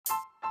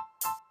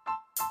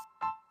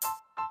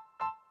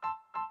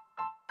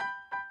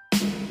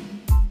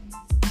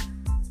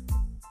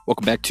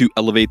Welcome back to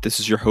Elevate. This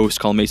is your host,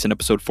 Colin Mason,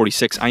 episode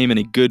 46. I am in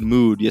a good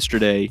mood.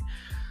 Yesterday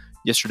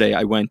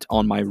I went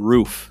on my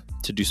roof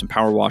to do some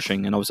power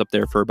washing, and I was up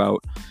there for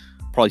about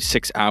probably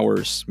 6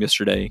 hours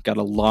yesterday. Got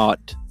a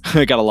lot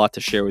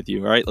to share with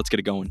you. All right, let's get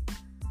it going.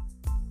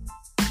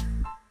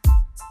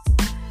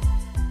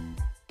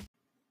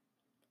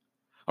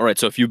 All right,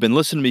 so if you've been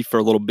listening to me for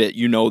a little bit,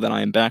 you know that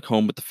I am back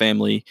home with the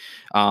family.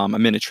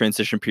 I'm in a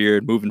transition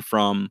period, moving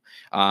from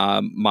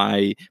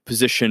my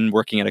position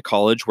working at a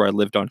college where I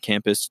lived on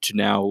campus to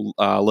now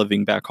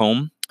living back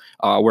home,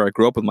 where I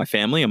grew up with my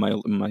family and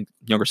my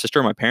younger sister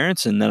and my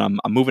parents, and then I'm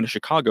moving to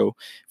Chicago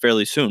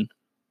fairly soon.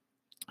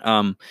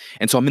 And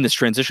so I'm in this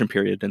transition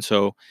period, and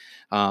so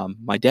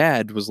my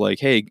dad was like,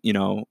 "Hey,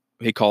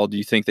 hey, Call, do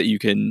you think that you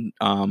can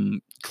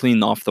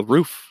clean off the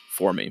roof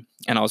for me?"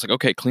 And I was like,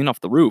 "Okay, clean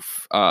off the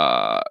roof.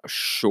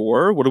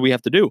 Sure. What do we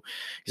have to do?"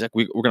 He's like,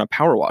 "We're gonna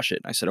power wash it."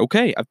 And I said,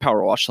 "Okay, I've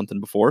power washed something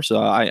before,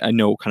 so I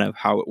know kind of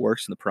how it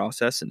works in the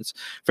process, and it's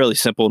fairly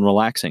simple and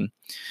relaxing."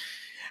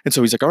 And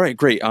so he's like, "All right,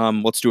 great.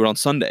 Let's do it on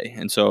Sunday."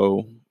 And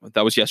so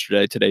that was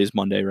yesterday. Today is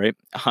Monday, right?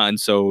 And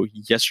so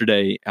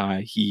yesterday,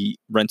 he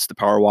rents the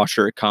power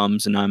washer. It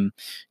comes, and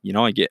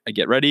I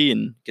get ready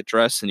and get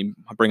dressed, and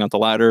I bring out the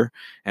ladder.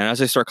 And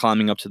as I start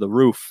climbing up to the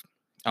roof,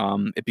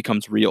 it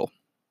becomes real.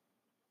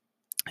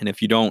 And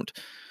if you don't,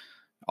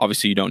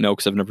 obviously you don't know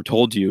because I've never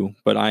told you,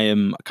 but I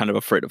am kind of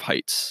afraid of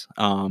heights.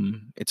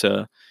 It's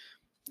a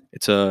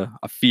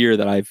fear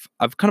that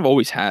I've kind of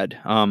always had.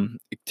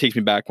 It takes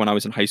me back when I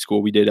was in high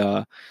school. We did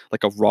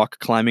like a rock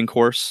climbing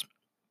course,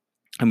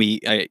 and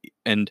it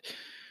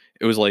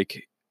was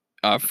like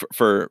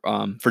for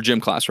gym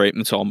class, right?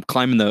 And so I'm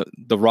climbing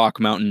the rock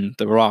mountain,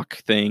 the rock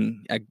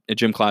thing at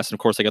gym class, and of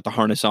course I got the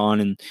harness on,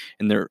 and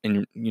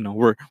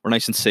we're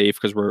nice and safe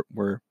because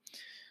we're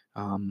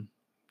um,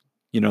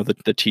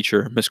 the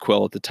teacher, Miss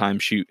Quill at the time,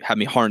 she had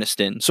me harnessed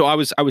in, so I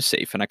was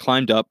safe, and I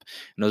climbed up,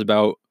 and it was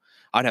about,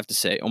 I'd have to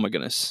say, oh my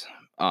goodness,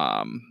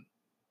 um,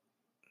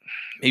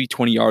 maybe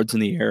 20 yards in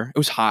the air. It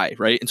was high,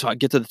 right? And so I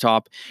get to the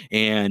top,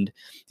 and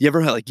you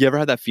ever had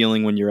that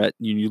feeling when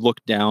you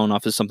look down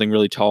off of something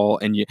really tall,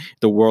 and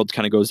the world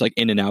kind of goes like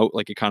in and out,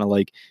 like it kind of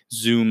like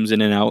zooms in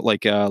and out,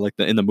 like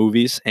in the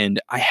movies. And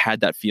I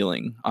had that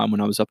feeling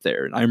when I was up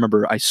there, and I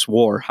remember I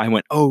swore. I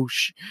went, oh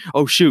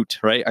shoot,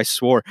 right? I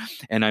swore,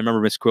 and I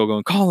remember Miss Quill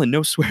going, "Colin,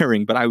 no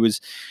swearing." But I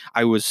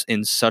was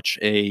in such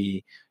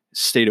a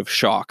state of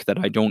shock that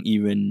I don't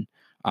even.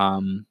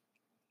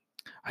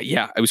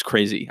 Yeah, it was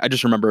crazy. I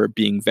just remember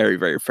being very,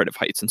 very afraid of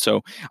heights. And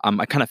so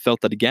I kind of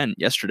felt that again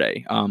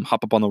yesterday.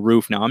 Hop up on the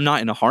roof. Now, I'm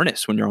not in a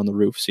harness when you're on the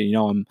roof. So,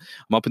 I'm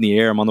up in the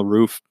air, I'm on the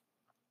roof,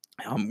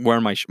 I'm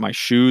wearing my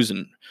shoes,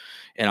 and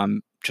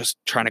I'm just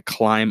trying to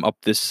climb up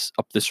this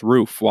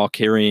roof while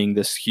carrying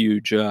this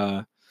huge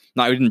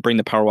no, I didn't bring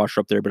the power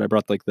washer up there, but I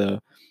brought like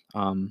the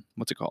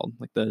what's it called?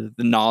 Like the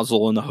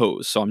nozzle and the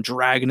hose. So I'm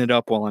dragging it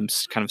up while I'm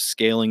kind of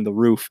scaling the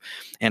roof,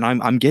 and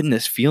I'm getting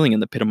this feeling in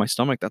the pit of my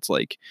stomach that's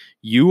like,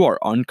 you are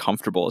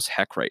uncomfortable as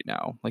heck right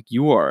now. Like,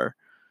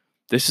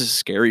 this is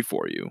scary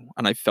for you.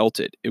 And I felt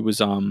it. It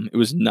was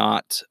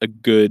not a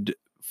good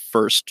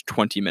first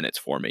 20 minutes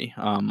for me.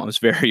 I was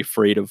very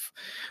afraid of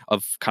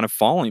kind of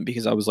falling,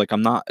 because I was like,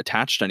 I'm not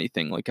attached to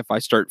anything. Like, if I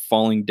start,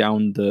 sliding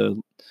down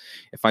the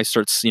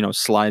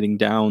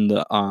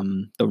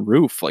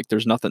roof, like,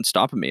 there's nothing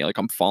stopping me. Like,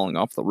 I'm falling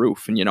off the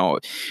roof. And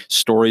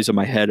stories in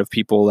my head of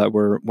people that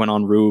went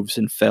on roofs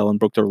and fell and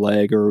broke their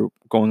leg, or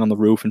going on the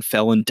roof and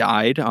fell and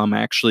died.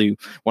 Actually,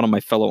 one of my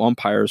fellow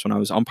umpires, when I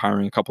was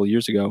umpiring a couple of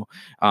years ago,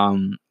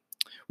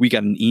 we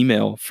got an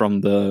email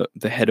from the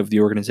head of the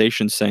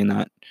organization saying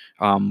that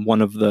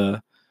one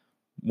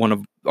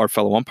of our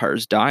fellow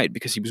umpires died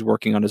because he was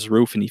working on his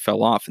roof and he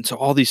fell off. And so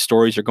all these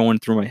stories are going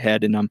through my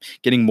head, and I'm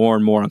getting more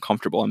and more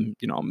uncomfortable.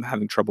 I'm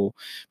having trouble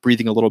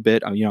breathing a little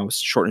bit. I was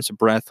shortness of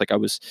breath. Like, I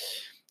was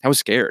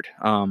scared.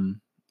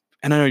 And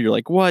I know you're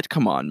like, "What?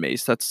 Come on,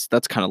 Mace. That's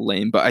kind of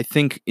lame." But I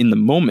think in the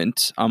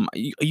moment,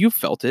 you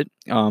felt it.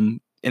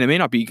 And it may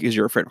not be because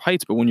you're afraid of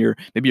heights, but when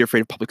maybe you're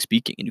afraid of public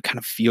speaking, and you kind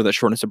of feel that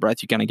shortness of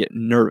breath, you kind of get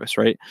nervous,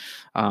 right?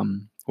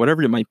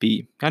 Whatever it might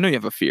be, I know you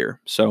have a fear.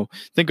 So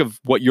think of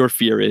what your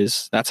fear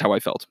is. That's how I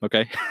felt.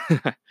 Okay.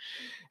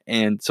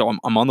 And so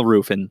I'm on the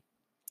roof, and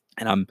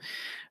I'm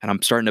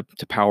starting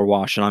to power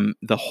wash, and I'm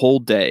the whole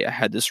day I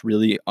had this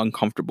really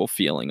uncomfortable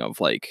feeling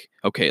of like,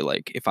 okay,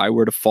 like, if I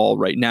were to fall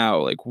right now,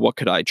 like, what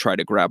could I try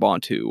to grab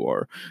onto?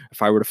 Or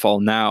if I were to fall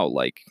now,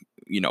 like,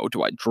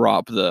 do I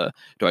drop the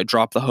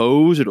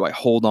hose, or do I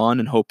hold on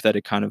and hope that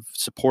it kind of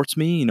supports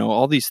me?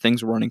 All these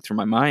things were running through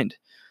my mind.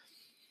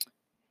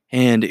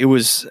 And it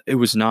was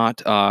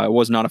not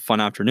a fun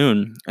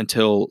afternoon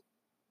until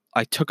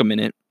I took a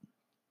minute.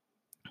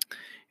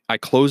 I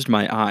closed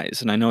my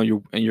eyes, and I know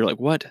you're like,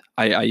 "What?"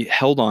 I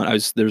held on.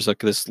 There's like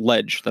this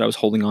ledge that I was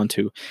holding on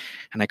to,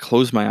 and I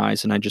closed my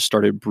eyes, and I just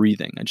started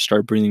breathing. I just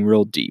started breathing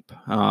real deep,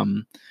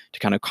 to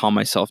kind of calm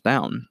myself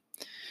down.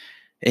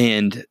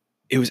 And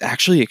it was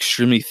actually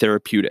extremely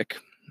therapeutic,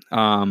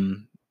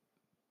 um,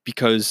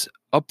 because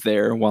up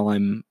there, while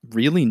I'm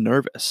really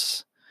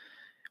nervous,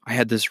 I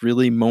had this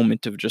really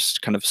moment of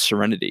just kind of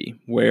serenity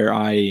where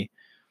I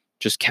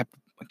just kept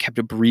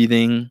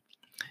breathing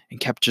and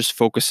kept just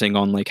focusing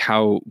on like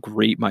how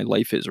great my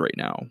life is right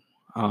now.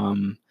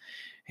 Um,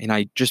 and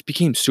I just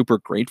became super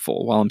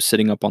grateful while I'm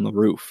sitting up on the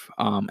roof.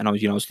 And I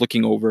was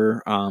looking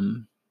over,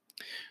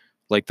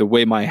 like the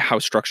way my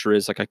house structure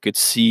is, like I could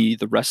see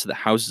the rest of the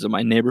houses in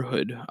my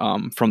neighborhood,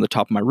 from the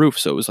top of my roof.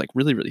 So it was like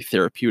really, really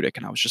therapeutic.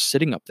 And I was just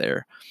sitting up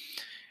there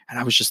and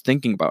I was just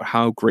thinking about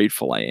how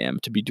grateful I am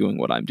to be doing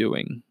what I'm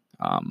doing.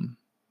 Um,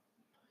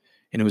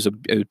 and it was a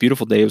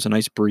beautiful day. It was a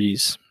nice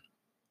breeze.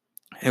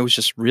 It was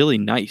just really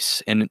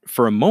nice. And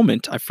for a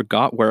moment, I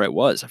forgot where I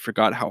was. I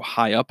forgot how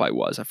high up I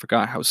was. I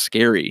forgot how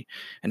scary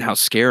and how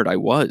scared I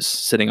was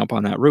sitting up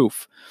on that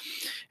roof.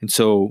 And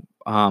so,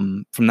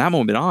 from that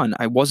moment on,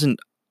 I wasn't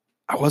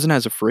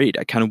as afraid.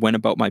 I kind of went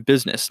about my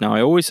business. Now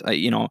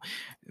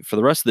for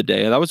the rest of the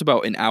day, that was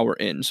about an hour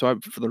in. So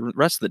for the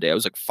rest of the day, I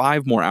was like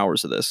 5 more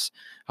hours of this.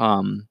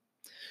 Um,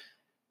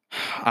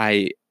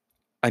 I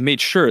I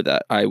made sure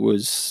that I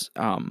was,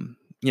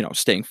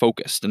 staying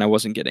focused and I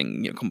wasn't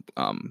getting,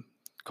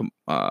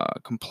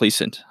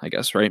 complacent, I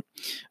guess, right?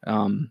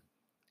 Um,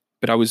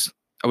 but I was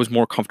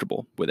more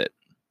comfortable with it,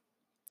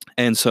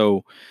 and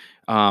so,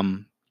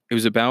 um, it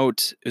was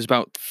about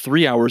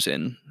 3 hours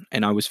in,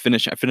 and I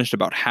finished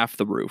about half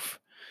the roof,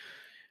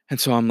 and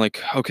so I'm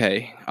like,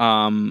 okay,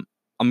 I'm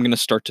gonna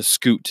start to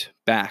scoot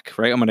back,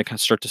 right? I'm gonna kind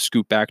of start to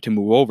scoot back to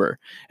move over,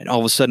 and all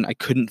of a sudden, I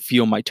couldn't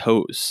feel my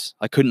toes.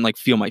 I couldn't like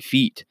feel my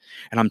feet,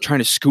 and I'm trying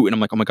to scoot, and I'm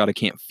like, oh my god, I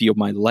can't feel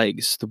my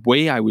legs. The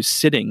way I was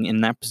sitting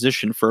in that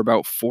position for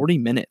about 40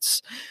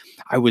 minutes,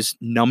 I was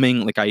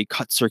numbing, like I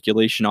cut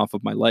circulation off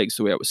of my legs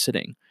the way I was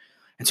sitting.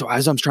 And so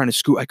as I'm trying to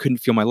scoot, I couldn't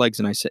feel my legs,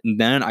 and I said, and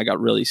then I got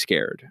really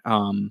scared,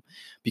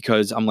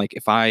 because I'm like,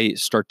 if I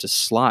start to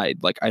slide,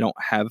 like I don't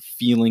have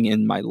feeling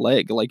in my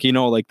leg, like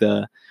like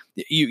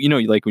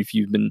like if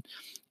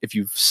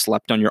you've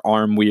slept on your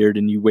arm weird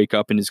and you wake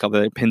up and it's got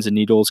the pins and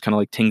needles, kind of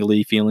like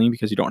tingly feeling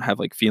because you don't have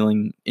like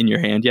feeling in your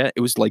hand yet.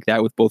 It was like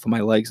that with both of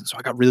my legs, and so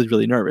I got really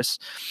really nervous,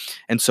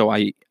 and so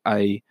I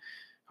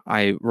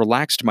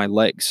relaxed my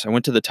legs. I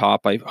went to the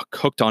top. I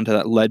hooked onto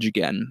that ledge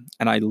again,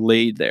 and I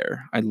laid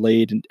there. I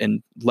laid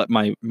and let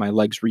my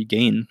legs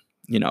regain,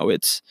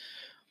 its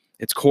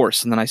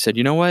course. And then I said,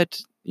 you know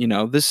what?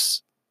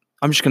 This.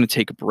 I'm just going to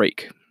take a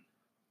break.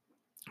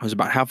 I was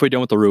about halfway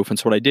down with the roof, and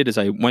so what I did is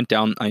I went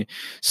down. I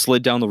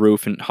slid down the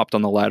roof and hopped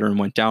on the ladder and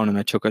went down, and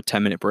I took a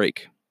 10-minute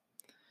break.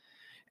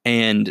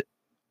 And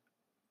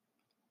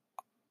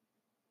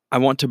I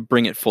want to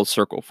bring it full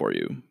circle for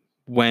you.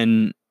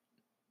 When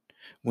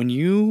when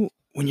you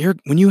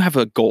have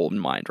a goal in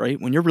mind,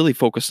 right? When you're really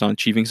focused on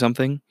achieving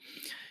something,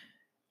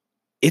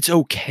 it's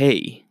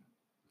okay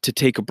to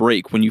take a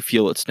break when you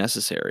feel it's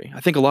necessary. I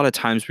think a lot of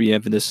times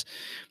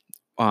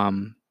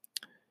um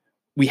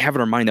we have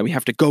in our mind that we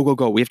have to go, go,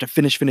 go. We have to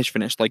finish, finish,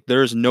 finish. Like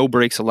there's no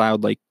breaks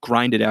allowed, like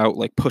grind it out,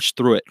 like push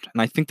through it.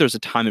 And I think there's a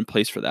time and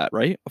place for that,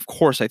 right? Of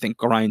course, I think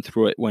grind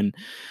through it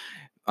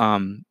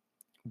um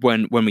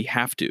when we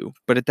have to.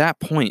 But at that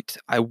point,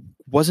 I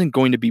wasn't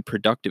going to be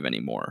productive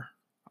anymore.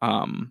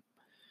 Um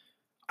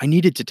I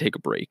needed to take a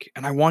break.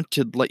 And I want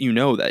to let you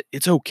know that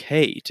it's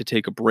okay to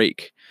take a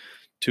break,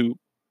 to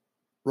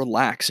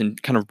relax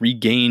and kind of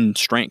regain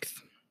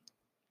strength.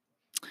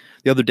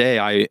 The other day,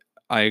 I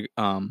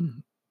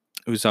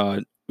it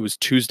was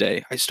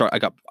Tuesday. I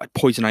got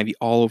poison ivy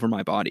all over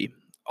my body,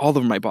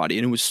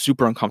 and it was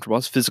super uncomfortable. I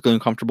was physically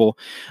uncomfortable.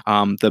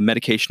 The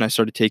medication I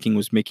started taking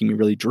was making me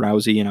really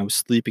drowsy, and I was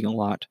sleeping a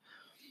lot.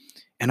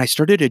 And I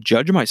started to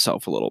judge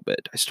myself a little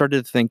bit. I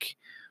started to think,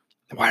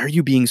 why are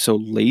you being so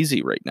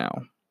lazy right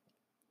now?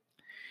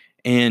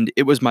 And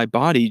it was my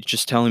body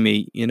just telling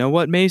me, you know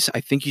what, Mace,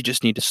 I think you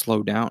just need to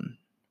slow down,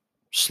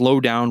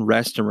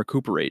 rest, and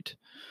recuperate.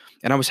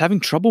 And I was having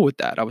trouble with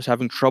that. I was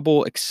having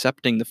trouble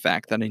accepting the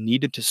fact that I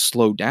needed to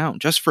slow down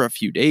just for a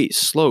few days,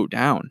 slow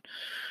down.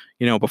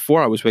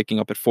 Before I was waking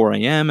up at 4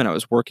 a.m. and I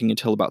was working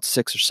until about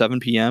 6 or 7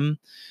 p.m.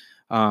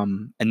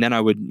 And then I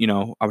would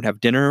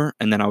have dinner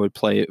and then I would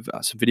play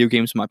some video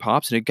games with my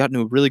pops, and it got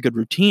into a really good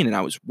routine, and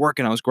I was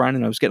working, I was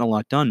grinding, I was getting a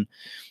lot done,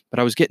 but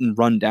I was getting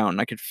run down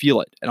and I could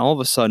feel it. And all of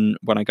a sudden,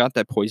 when I got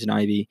that poison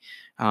ivy,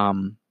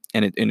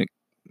 it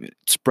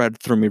spread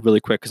through me really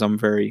quick because I'm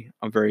very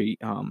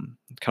kind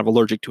of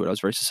allergic to it. I was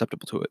very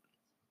susceptible to it.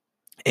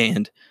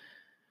 And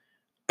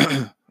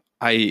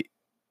I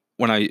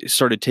when I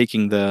started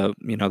taking the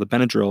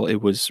Benadryl,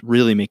 it was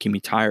really making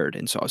me tired.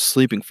 And so I was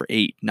sleeping for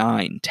 8,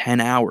 9,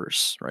 10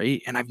 hours,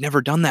 right? And I've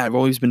never done that. I've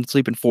always been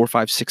sleeping 4,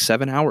 5, 6,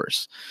 7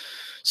 hours.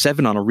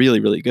 7 on a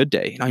really, really good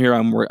day. Now here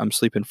I'm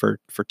sleeping for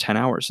 10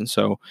 hours. And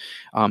so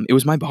it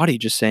was my body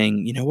just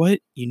saying, you know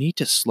what? You need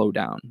to slow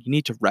down. You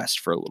need to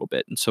rest for a little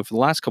bit. And so for the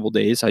last couple of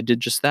days, I did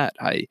just that.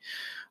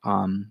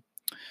 Um,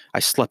 I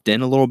slept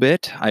in a little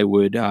bit. I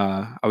would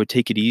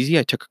take it easy.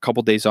 I took a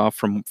couple days off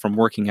from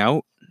working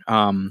out.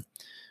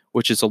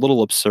 which is a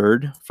little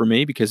absurd for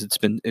me because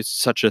it's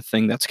such a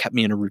thing that's kept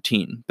me in a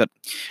routine. But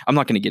I'm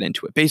not going to get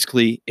into it.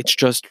 Basically, it's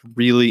just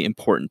really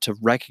important to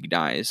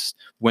recognize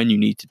when you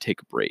need to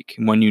take a break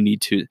and when you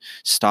need to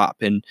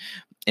stop.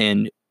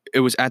 And it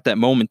was at that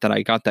moment that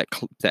I got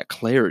that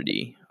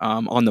clarity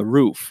on the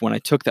roof when I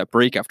took that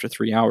break after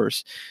 3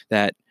 hours,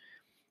 that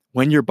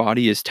when your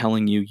body is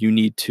telling you you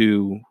need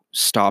to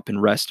stop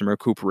and rest and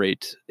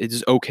recuperate, it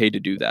is okay to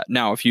do that.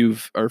 Now, if you're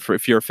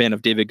a fan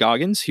of David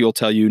Goggins, he'll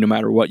tell you no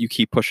matter what, you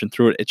keep pushing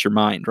through it. It's your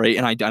mind, right?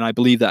 And I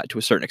believe that to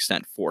a certain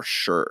extent, for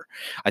sure.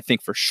 I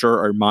think for sure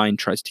our mind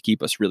tries to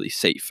keep us really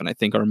safe, and I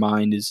think our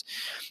mind is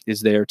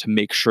there to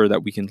make sure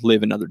that we can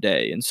live another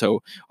day. And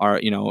so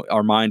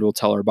our mind will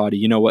tell our body,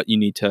 you know what, you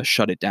need to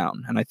shut it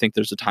down. And I think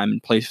there's a time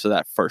and place for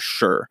that for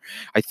sure.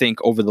 I think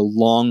over the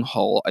long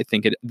haul,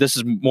 this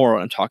is more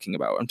what I'm talking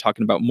about. I'm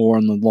talking about more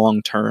on the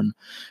long term,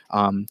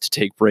 to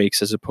take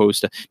breaks, as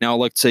opposed to, now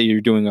let's say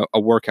you're doing a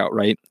workout,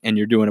 right? And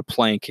you're doing a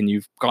plank and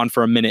you've gone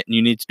for a minute and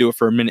you need to do it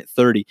for a minute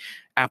 30.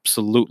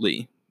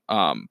 Absolutely.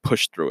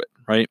 Push through it,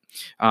 right?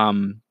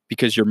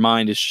 Because your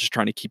mind is just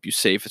trying to keep you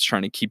safe. It's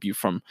trying to keep you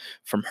from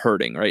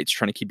hurting, right? It's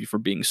trying to keep you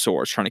from being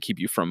sore. It's trying to keep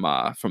you from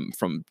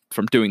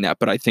doing that.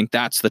 But I think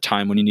that's the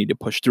time when you need to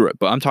push through it.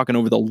 But I'm talking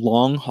over the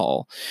long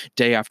haul,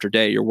 day after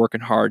day, you're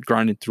working hard,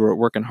 grinding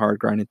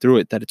through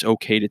it, that it's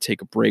okay to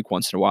take a break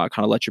once in a while,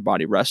 kind of let your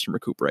body rest and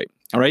recuperate.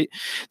 All right.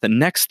 The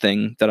next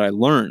thing that I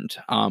learned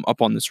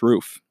up on this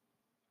roof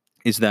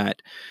is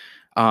that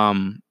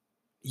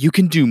you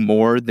can do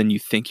more than you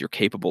think you're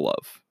capable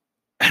of.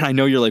 And I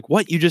know you're like,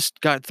 what? You just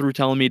got through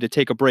telling me to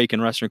take a break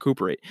and rest and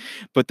recuperate.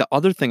 But the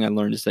other thing I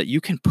learned is that you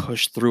can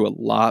push through a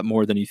lot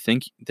more than you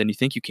think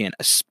you can,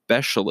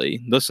 especially,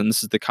 listen,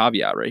 this is the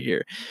caveat right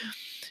here,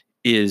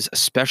 is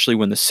especially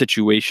when the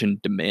situation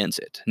demands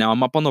it. Now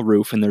I'm up on the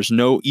roof and there's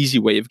no easy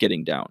way of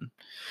getting down.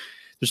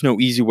 There's no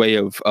easy way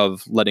of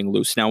letting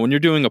loose. Now, when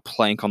you're doing a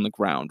plank on the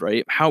ground,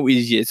 right? How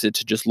easy is it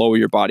to just lower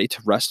your body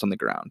to rest on the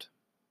ground?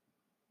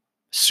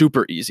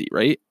 Super easy,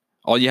 right?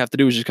 All you have to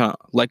do is just kind of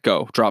let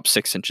go, drop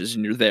 6 inches,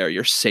 and you're there.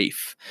 You're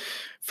safe.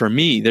 For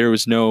me, there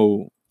was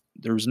no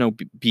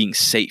being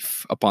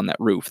safe up on that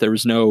roof. There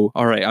was no,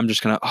 all right, I'm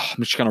just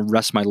gonna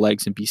rest my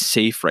legs and be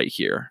safe right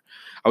here.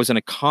 I was in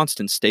a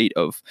constant state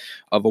of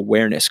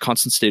awareness,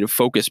 constant state of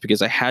focus,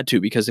 because I had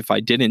to, because if I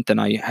didn't, then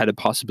I had a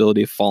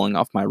possibility of falling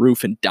off my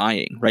roof and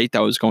dying, right?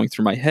 That was going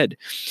through my head.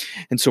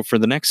 And so for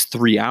the next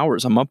 3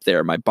 hours, I'm up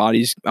there, my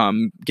body's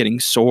getting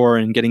sore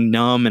and getting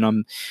numb, and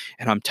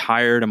I'm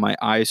tired, and my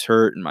eyes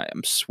hurt, and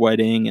I'm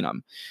sweating, and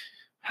I'm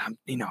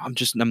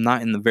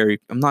not in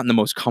the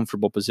most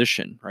comfortable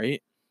position,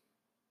 right?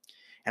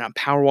 And I'm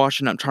power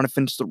washing. I'm trying to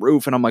finish the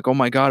roof, and I'm like, oh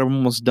my God, I'm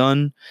almost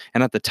done.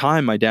 And at the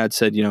time, my dad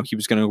said, he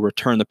was going to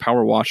return the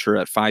power washer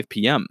at 5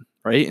 p.m.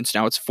 Right? And so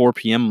now it's 4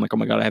 p.m. I'm like, oh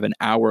my God, I have an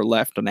hour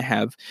left, and I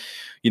have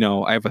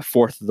a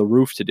fourth of the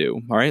roof to do.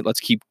 All right, let's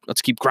keep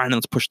grinding.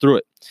 Let's push through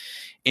it.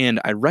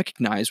 And I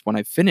recognized when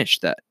I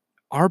finished that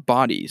our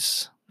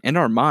bodies and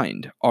our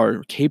mind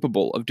are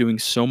capable of doing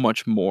so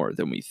much more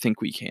than we think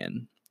we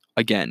can.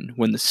 Again,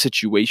 when the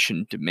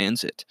situation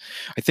demands it.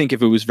 I think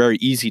if it was very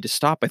easy to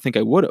stop, I think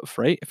I would have,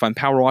 right? If I'm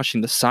power washing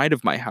the side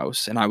of my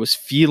house and I was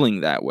feeling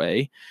that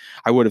way,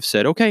 I would have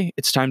said, okay,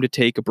 it's time to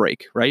take a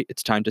break, right?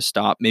 It's time to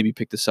stop, maybe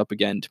pick this up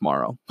again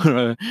tomorrow,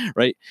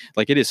 right?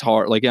 Like, it is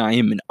hard. Like, I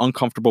am in an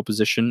uncomfortable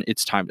position.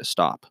 It's time to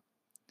stop.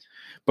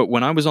 But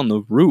when I was on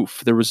the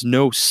roof, there was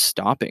no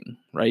stopping,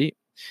 right?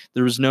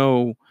 There was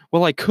no,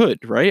 well, I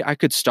could, right? I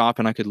could stop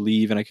and I could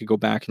leave and I could go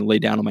back and lay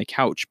down on my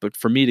couch. But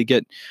for me to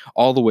get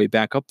all the way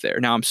back up there,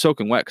 now I'm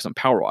soaking wet because I'm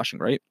power washing,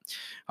 right?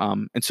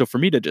 And so for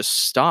me to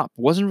just stop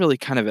wasn't really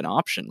kind of an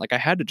option. Like, I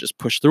had to just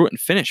push through it and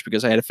finish,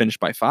 because I had to finish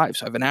by 5.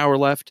 So I have an hour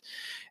left.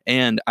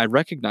 And I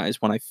recognized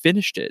when I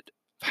finished it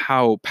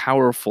how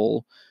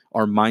powerful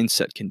our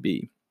mindset can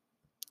be.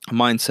 A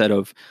mindset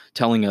of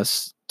telling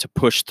us to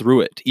push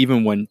through it,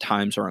 even when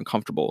times are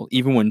uncomfortable,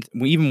 even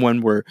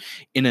when we're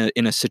in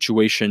a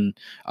situation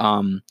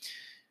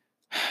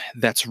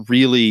that's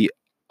really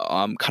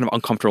kind of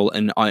uncomfortable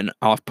and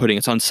off-putting.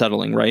 It's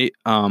unsettling, right?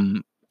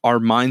 Our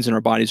minds and our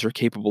bodies are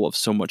capable of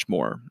so much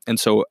more. And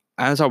so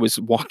as I was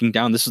walking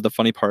down, this is the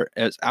funny part,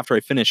 as after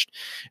I finished,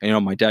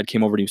 my dad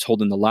came over and he was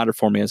holding the ladder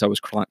for me as I was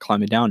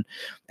climbing down,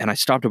 and I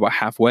stopped about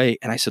halfway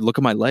and I said, look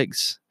at my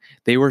legs.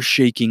 They were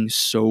shaking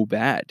so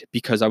bad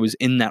because I was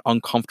in that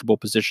uncomfortable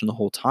position the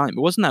whole time. It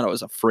wasn't that I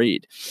was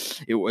afraid.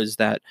 It was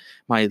that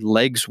my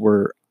legs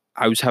were,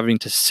 I was having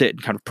to sit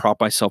and kind of prop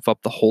myself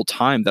up the whole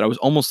time, that I was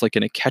almost like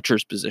in a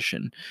catcher's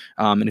position.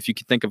 And if you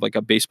could think of like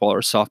a baseball or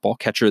a softball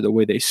catcher, the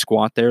way they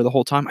squat there the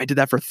whole time, I did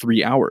that for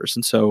 3 hours.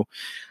 And so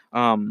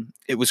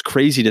it was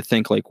crazy to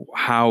think like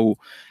how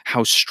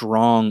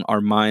strong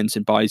our minds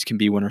and bodies can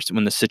be when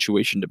the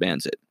situation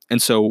demands it.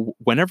 And so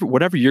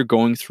whatever you're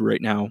going through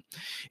right now,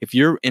 if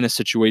you're in a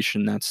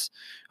situation that's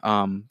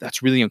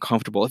really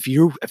uncomfortable, if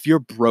you're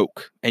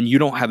broke and you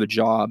don't have a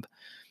job,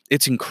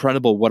 it's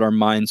incredible what our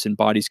minds and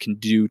bodies can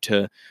do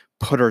to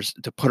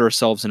put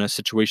ourselves in a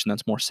situation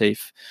that's more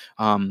safe,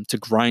 to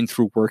grind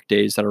through work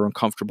days that are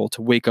uncomfortable,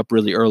 to wake up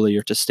really early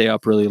or to stay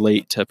up really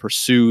late, to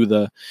pursue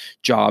the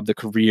job, the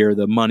career,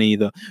 the money,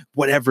 the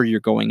whatever you're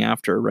going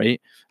after,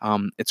 right?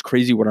 It's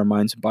crazy what our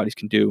minds and bodies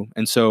can do.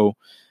 And so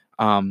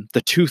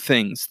the two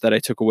things that I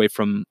took away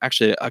from,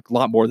 actually a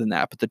lot more than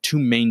that, but the two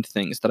main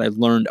things that I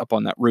learned up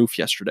on that roof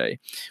yesterday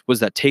was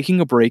that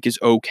taking a break is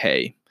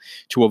okay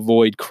to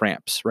avoid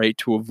cramps, right?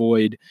 To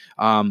avoid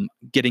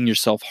getting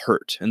yourself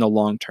hurt in the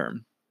long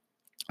term.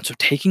 So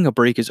taking a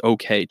break is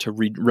okay to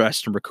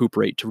rest and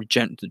recuperate, to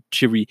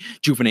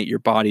rejuvenate your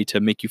body, to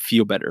make you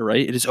feel better,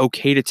 right? It is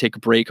okay to take a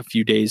break a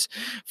few days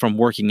from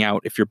working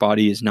out if your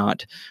body is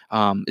not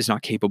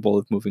capable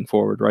of moving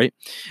forward, right?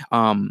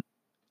 And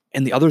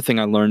the other thing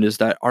I learned is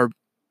that our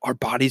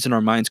bodies and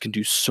our minds can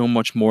do so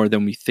much more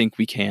than we think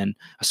we can,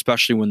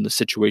 especially when the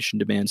situation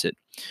demands it.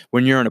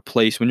 When you're in a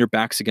place, when your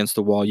back's against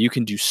the wall, you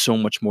can do so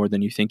much more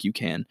than you think you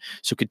can.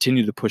 So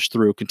continue to push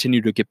through,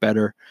 continue to get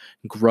better,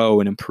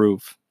 grow, and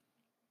improve.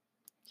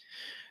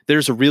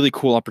 There's a really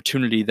cool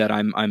opportunity that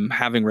I'm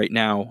having right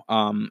now,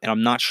 and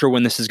I'm not sure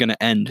when this is going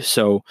to end.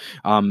 So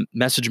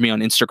message me on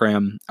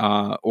Instagram,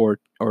 or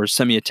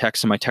send me a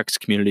text in my text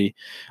community.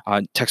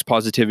 Text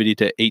positivity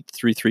to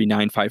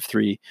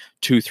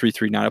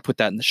 833-953-2339. I'll put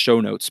that in the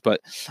show notes. But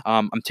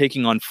I'm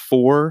taking on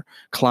 4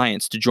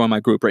 clients to join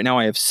my group. Right now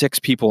I have 6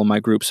 people in my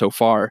group so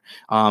far,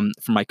 for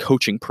my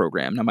coaching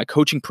program. Now my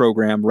coaching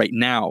program right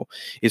now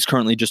is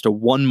currently just a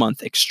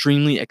 1-month,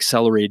 extremely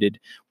accelerated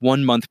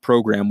 1-month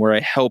program where I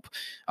help,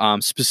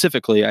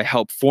 specifically, I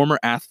help former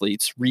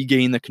athletes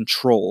regain the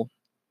control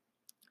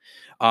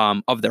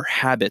of their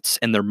habits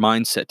and their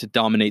mindset to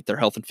dominate their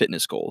health and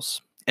fitness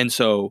goals. And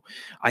so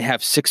I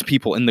have 6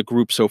 people in the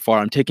group so far.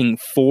 I'm taking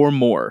 4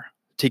 more,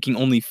 taking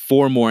only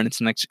 4 more, and it's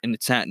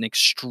at an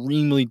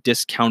extremely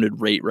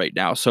discounted rate right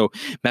now. So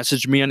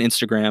message me on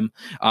Instagram.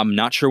 I'm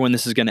not sure when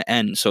this is going to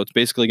end. So it's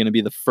basically going to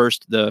be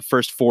the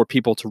first 4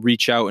 people to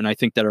reach out, and I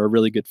think that are a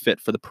really good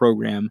fit for the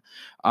program.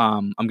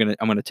 I'm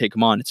gonna take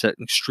them on. It's an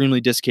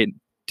extremely discounted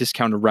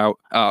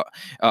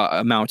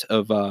amount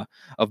of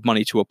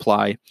money to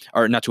apply,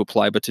 or not to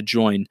apply, but to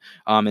join.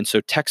 And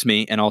so text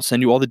me and I'll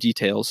send you all the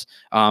details.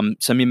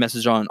 Send me a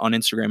message on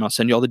Instagram. I'll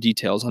send you all the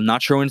details. I'm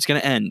not sure when it's going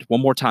to end.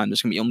 One more time,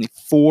 there's going to be only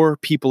 4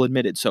 people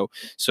admitted. So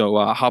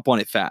hop on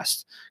it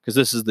fast, because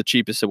this is the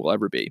cheapest it will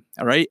ever be.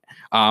 All right.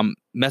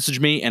 Message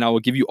me and I will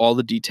give you all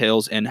the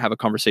details and have a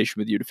conversation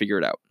with you to figure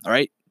it out. All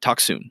right. Talk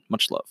soon.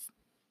 Much love.